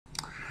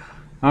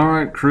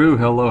Alright crew,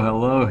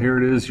 hello. Here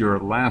it is, your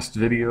last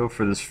video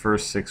for this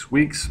first 6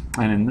 weeks,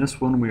 and in this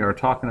one we are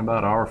talking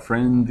about our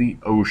friend the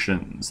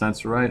oceans.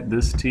 That's right,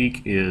 this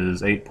TEK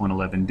is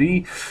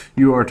 8.11D.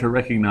 You are to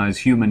recognize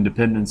human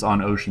dependence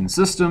on ocean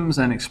systems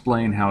and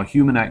explain how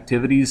human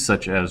activities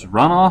such as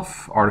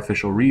runoff,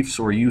 artificial reefs,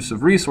 or use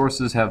of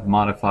resources have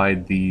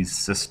modified these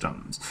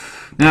systems.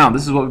 Now,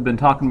 this is what we've been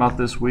talking about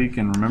this week,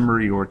 and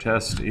remember your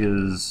test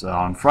is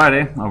on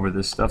Friday over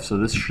this stuff, so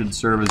this should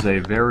serve as a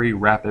very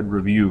rapid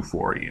review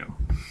for you.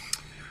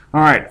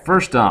 Alright,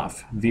 first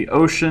off, the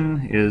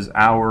ocean is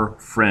our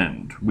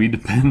friend. We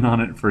depend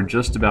on it for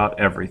just about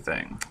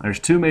everything. There's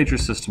two major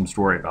systems to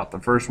worry about. The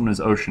first one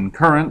is ocean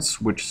currents,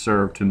 which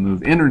serve to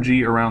move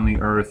energy around the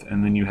earth,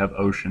 and then you have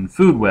ocean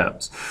food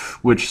webs,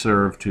 which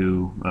serve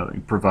to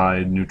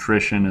provide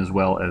nutrition as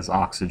well as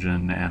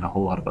oxygen and a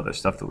whole lot of other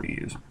stuff that we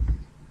use.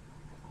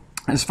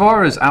 As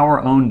far as our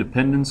own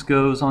dependence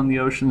goes on the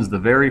oceans, the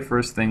very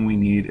first thing we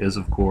need is,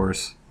 of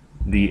course,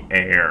 the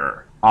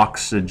air.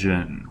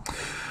 Oxygen.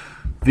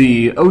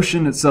 The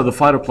ocean itself, the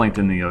phytoplankton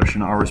in the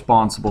ocean, are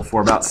responsible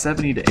for about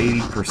 70 to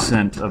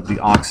 80% of the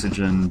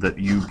oxygen that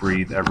you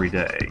breathe every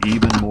day,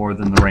 even more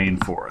than the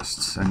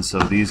rainforests. And so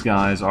these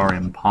guys are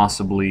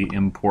impossibly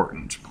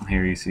important.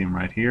 Here you see them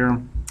right here.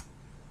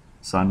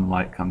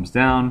 Sunlight comes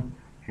down.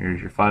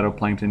 Here's your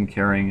phytoplankton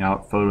carrying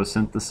out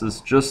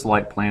photosynthesis just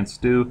like plants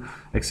do,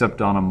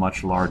 except on a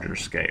much larger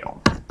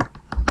scale.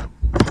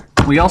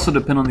 We also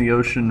depend on the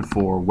ocean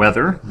for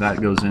weather.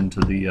 That goes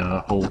into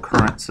the whole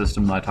current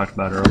system that I talked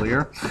about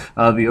earlier.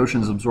 The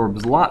oceans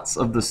absorb lots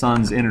of the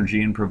sun's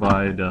energy and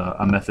provide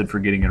a method for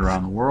getting it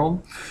around the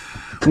world.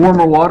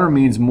 Warmer water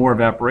means more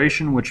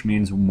evaporation, which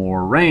means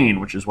more rain,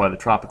 which is why the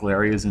tropical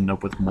areas end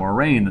up with more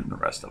rain than the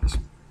rest of us.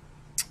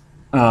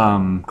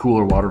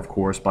 Cooler water, of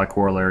course, by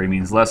corollary,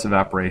 means less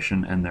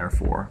evaporation and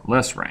therefore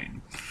less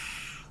rain.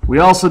 We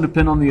also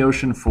depend on the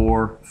ocean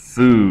for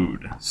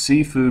food.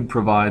 Seafood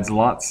provides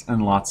lots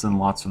and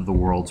lots of the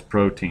world's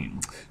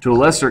protein. To a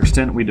lesser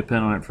extent, we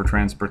depend on it for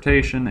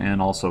transportation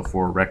and also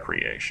for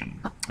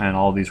recreation. And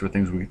all these were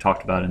things we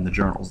talked about in the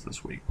journals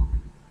this week.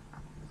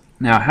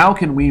 Now, how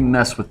can we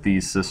mess with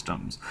these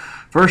systems?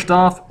 First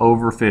off,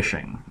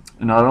 overfishing.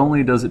 Not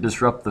only does it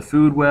disrupt the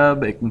food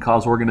web, it can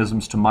cause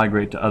organisms to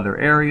migrate to other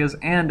areas,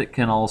 and it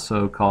can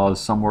also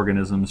cause some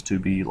organisms to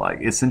be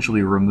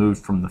essentially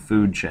removed from the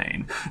food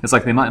chain. It's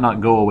like they might not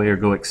go away or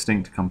go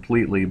extinct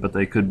completely, but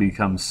they could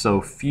become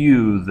so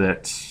few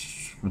that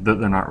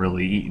they're not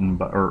really eaten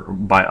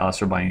by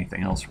us or by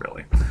anything else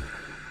really.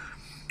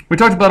 We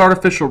talked about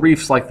artificial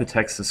reefs like the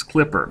Texas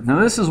Clipper. Now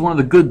this is one of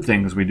the good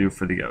things we do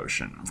for the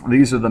ocean.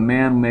 These are the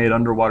man-made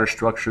underwater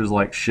structures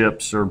like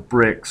ships or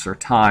bricks or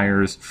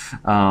tires,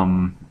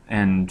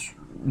 and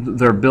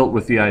they're built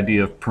with the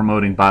idea of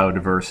promoting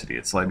biodiversity.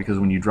 It's like because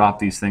when you drop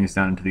these things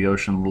down into the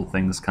ocean, little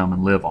things come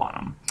and live on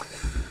them.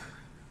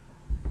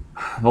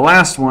 The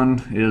last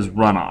one is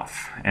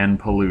runoff and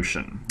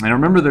pollution. And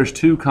remember, there's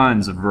two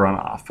kinds of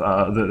runoff.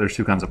 There's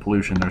two kinds of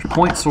pollution. There's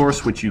point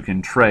source, which you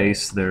can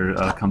trace. There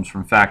comes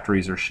from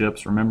factories or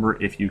ships.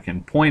 Remember, if you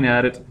can point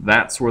at it,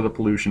 that's where the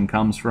pollution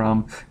comes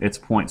from. It's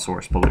point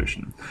source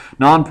pollution.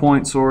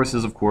 Non-point source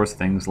is, of course,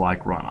 things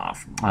like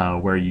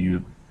runoff, where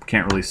you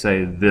can't really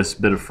say this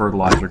bit of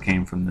fertilizer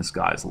came from this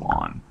guy's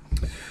lawn.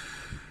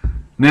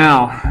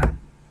 Now,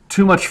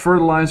 too much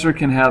fertilizer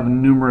can have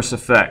numerous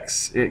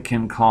effects. It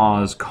can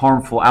cause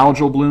harmful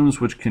algal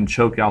blooms, which can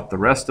choke out the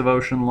rest of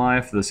ocean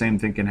life. The same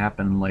thing can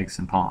happen in lakes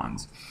and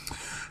ponds.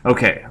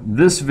 Okay,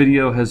 this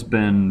video has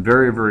been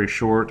very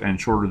short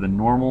and shorter than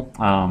normal.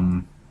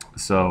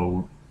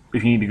 So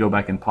if you need to go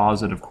back and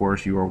pause it, of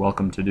course, you are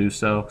welcome to do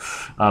so.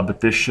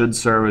 But this should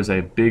serve as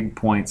a big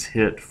points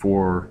hit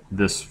for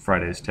this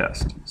Friday's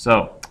test.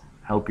 So,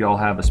 hope y'all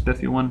have a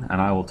spiffy one, and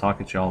I will talk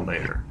at y'all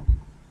later.